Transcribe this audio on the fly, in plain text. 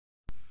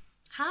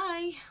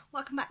Hi,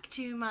 welcome back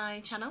to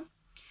my channel.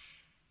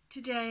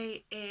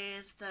 Today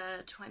is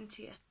the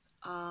 20th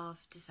of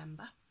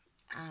December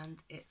and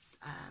it's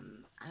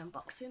an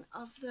unboxing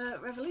of the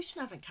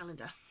Revolution Advent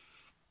Calendar.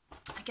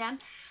 Again,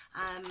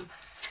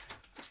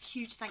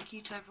 huge thank you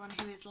to everyone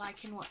who is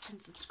liking, watching,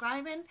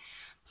 subscribing.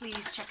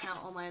 Please check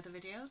out all my other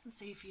videos and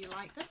see if you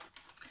like them.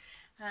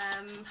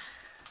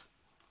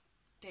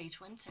 Day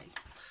 20.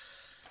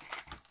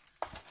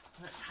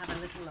 Let's have a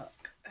little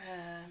look.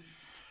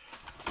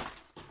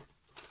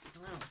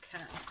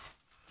 Okay,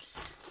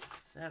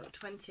 so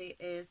 20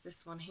 is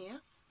this one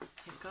here.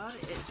 Thank God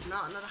it's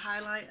not another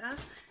highlighter.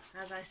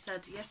 As I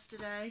said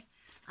yesterday,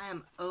 I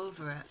am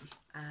over it.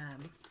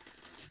 I'm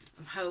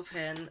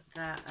hoping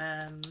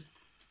that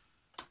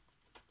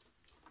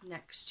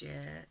next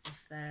year,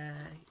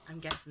 I'm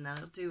guessing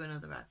they'll do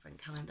another advent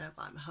calendar,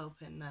 but I'm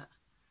hoping that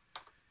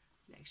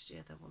next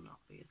year there will not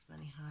be as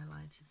many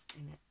highlighters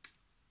in it,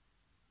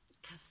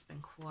 because there's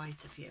been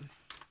quite a few.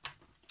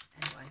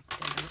 Anyway,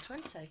 day number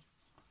 20.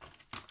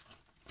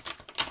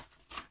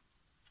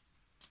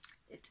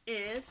 It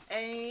is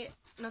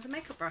another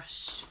makeup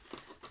brush.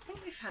 I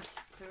think we've had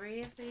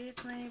 3 of these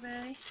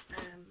maybe.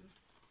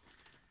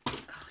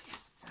 Oh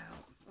yes, it's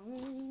out.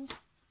 Oh,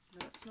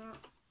 no it's not.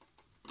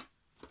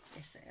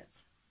 Yes it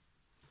is.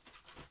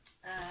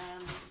 How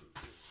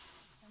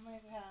many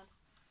have we had?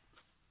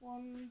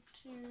 1,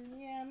 2,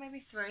 yeah, maybe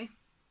 3.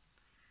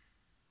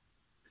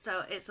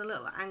 So it's a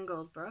little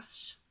angled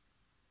brush.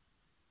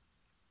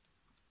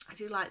 I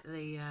do like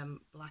the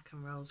black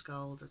and rose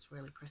gold, it's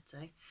really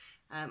pretty.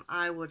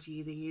 I would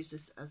either use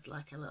this as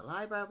like a little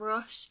eyebrow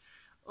brush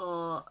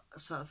or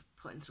sort of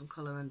putting some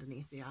colour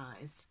underneath the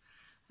eyes.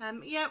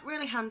 Yeah,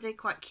 really handy,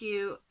 quite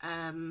cute.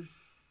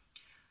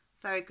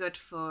 Very good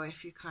for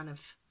if you're kind of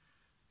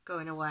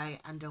going away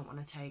and don't want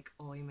to take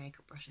all your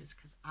makeup brushes,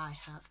 because I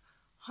have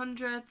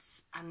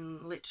hundreds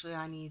and literally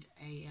I need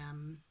a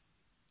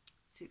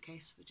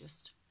suitcase for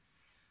just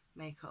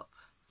makeup.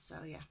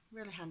 So yeah,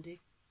 really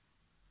handy.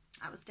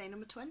 That was day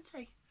number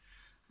 20.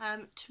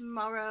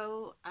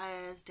 Tomorrow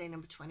is day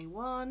number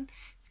 21.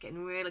 It's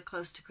getting really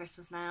close to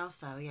Christmas now,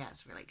 so yeah,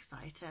 it's really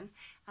exciting.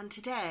 And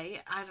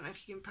today, I don't know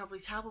if you can probably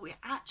tell, but we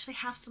actually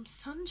have some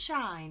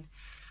sunshine,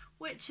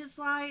 which is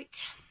like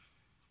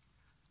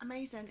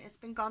amazing. It's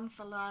been gone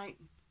for like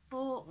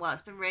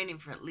it's been raining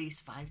for at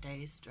least 5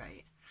 days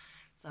straight,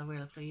 so I'm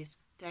really pleased.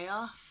 Day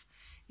off.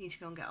 Need to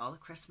go and get all the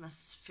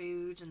Christmas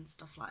food and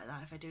stuff like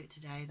that. If I do it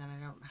today, then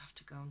I don't have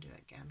to go and do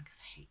it again, because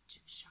I hate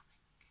shopping.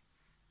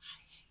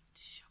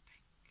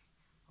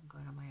 I'm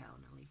going on my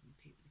own and leaving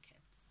Pete with the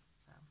kids,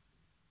 so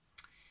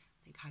I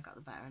think I got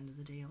the better end of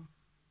the deal.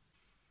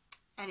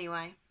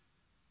 Anyway,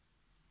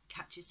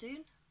 catch you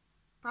soon,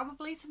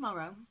 probably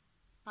tomorrow.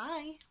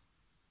 Bye.